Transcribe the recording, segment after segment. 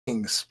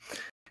Greetings.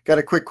 Got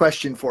a quick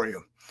question for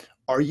you.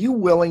 Are you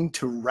willing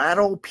to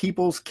rattle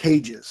people's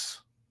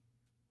cages?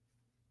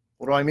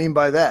 What do I mean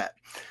by that?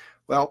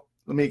 Well,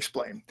 let me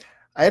explain.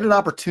 I had an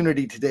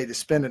opportunity today to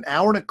spend an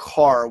hour in a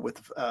car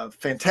with a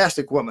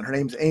fantastic woman. Her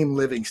name's Aim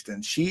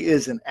Livingston. She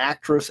is an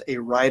actress, a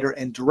writer,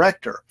 and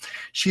director.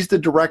 She's the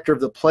director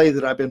of the play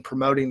that I've been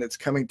promoting that's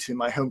coming to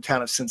my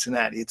hometown of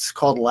Cincinnati. It's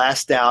called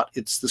Last Out.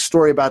 It's the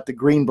story about the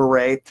Green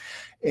Beret,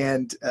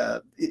 and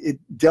it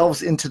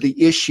delves into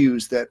the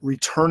issues that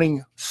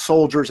returning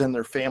soldiers and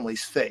their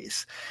families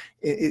face.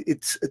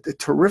 It's a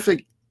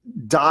terrific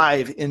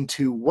dive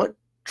into what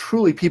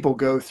truly people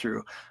go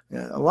through.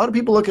 A lot of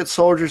people look at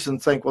soldiers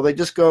and think, well, they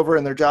just go over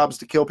and their job is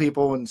to kill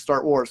people and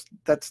start wars.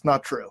 That's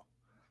not true.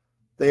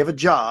 They have a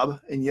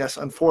job, and yes,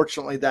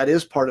 unfortunately, that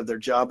is part of their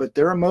job, but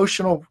they're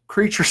emotional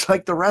creatures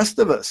like the rest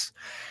of us.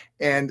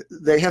 And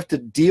they have to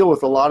deal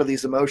with a lot of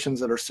these emotions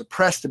that are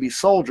suppressed to be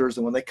soldiers.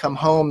 And when they come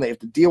home, they have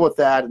to deal with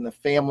that, and the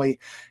family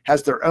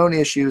has their own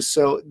issues.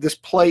 So this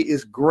play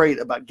is great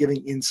about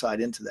giving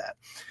insight into that.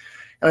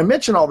 And I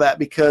mention all that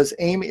because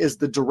Amy is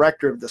the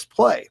director of this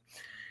play.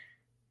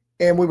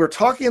 And we were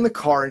talking in the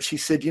car, and she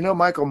said, you know,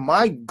 Michael,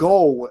 my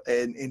goal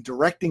in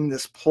directing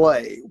this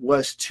play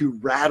was to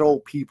rattle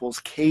people's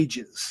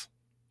cages.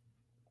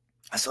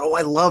 I said, oh,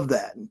 I love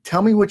that. And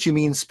tell me what you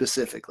mean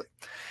specifically.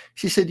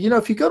 She said, you know,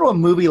 if you go to a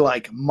movie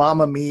like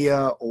Mamma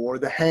Mia or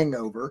The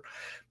Hangover,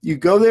 you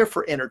go there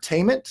for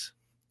entertainment,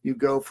 you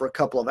go for a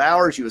couple of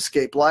hours, you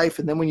escape life,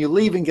 and then when you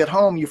leave and get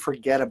home, you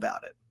forget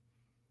about it.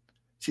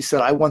 She said,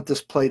 I want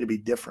this play to be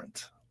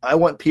different. I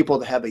want people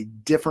to have a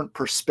different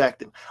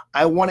perspective.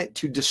 I want it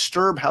to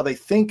disturb how they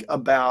think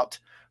about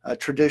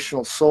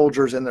traditional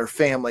soldiers and their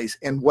families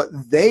and what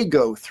they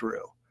go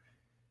through.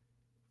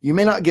 You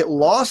may not get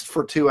lost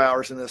for 2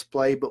 hours in this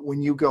play, but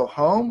when you go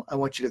home, I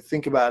want you to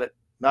think about it,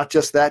 not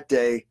just that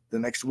day, the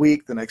next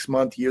week, the next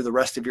month, year, the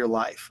rest of your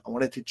life. I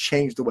want it to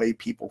change the way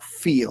people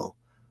feel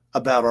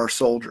about our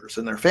soldiers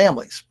and their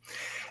families.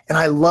 And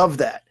I love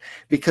that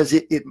because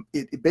it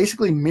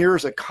basically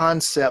mirrors a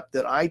concept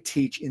that I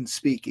teach in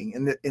speaking,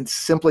 and it's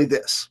simply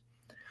this.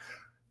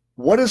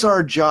 What is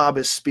our job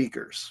as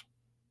speakers?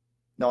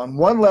 Now, on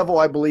one level,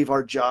 I believe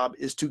our job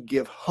is to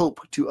give hope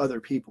to other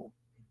people.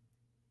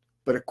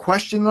 But a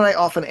question that I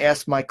often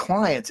ask my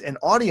clients and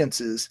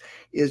audiences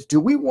is, do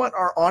we want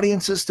our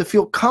audiences to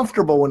feel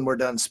comfortable when we're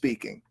done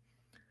speaking?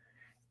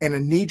 And a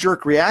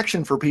knee-jerk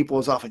reaction for people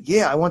is often,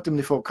 yeah, I want them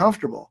to feel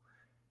comfortable.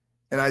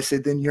 And I say,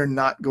 then you're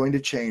not going to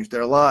change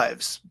their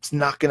lives. It's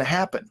not going to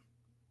happen.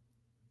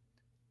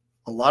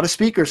 A lot of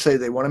speakers say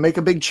they want to make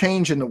a big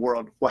change in the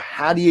world. Well,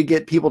 how do you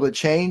get people to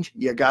change?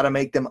 You got to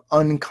make them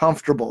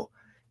uncomfortable.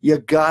 You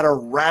got to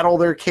rattle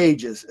their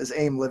cages, as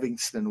Aim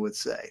Livingston would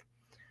say.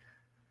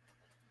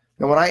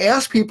 Now, when I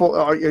ask people,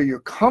 are you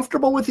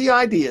comfortable with the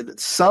idea that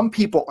some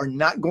people are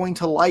not going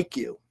to like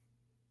you?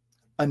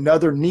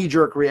 Another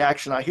knee-jerk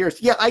reaction I hear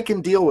is, yeah, I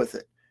can deal with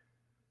it.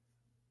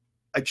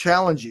 I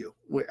challenge you.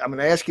 I'm going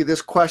to ask you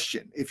this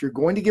question. If you're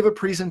going to give a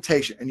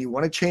presentation and you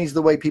want to change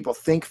the way people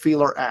think,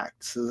 feel, or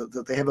act so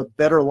that they have a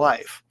better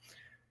life,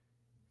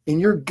 in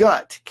your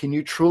gut, can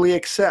you truly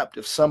accept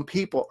if some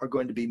people are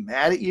going to be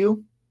mad at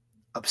you,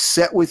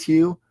 upset with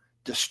you,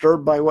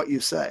 disturbed by what you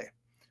say?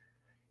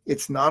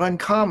 It's not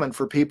uncommon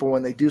for people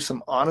when they do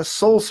some honest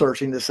soul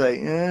searching to say,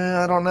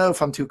 I don't know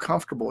if I'm too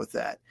comfortable with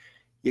that.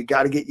 You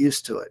got to get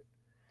used to it.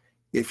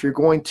 If you're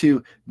going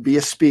to be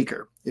a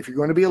speaker, if you're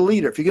going to be a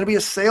leader, if you're going to be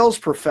a sales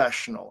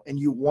professional and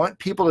you want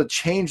people to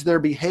change their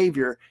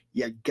behavior,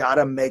 you got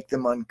to make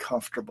them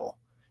uncomfortable.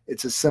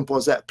 It's as simple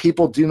as that.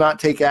 People do not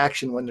take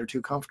action when they're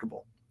too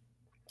comfortable.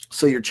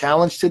 So your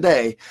challenge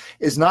today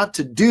is not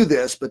to do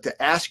this, but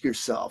to ask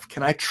yourself,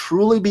 can I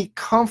truly be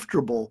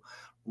comfortable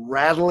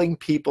rattling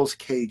people's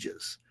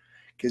cages?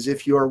 Because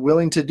if you are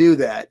willing to do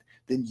that,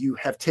 then you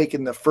have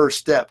taken the first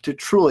step to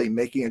truly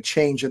making a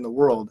change in the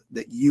world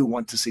that you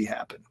want to see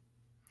happen.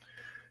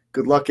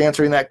 Good luck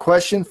answering that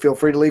question. Feel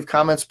free to leave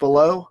comments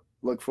below.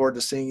 Look forward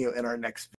to seeing you in our next video.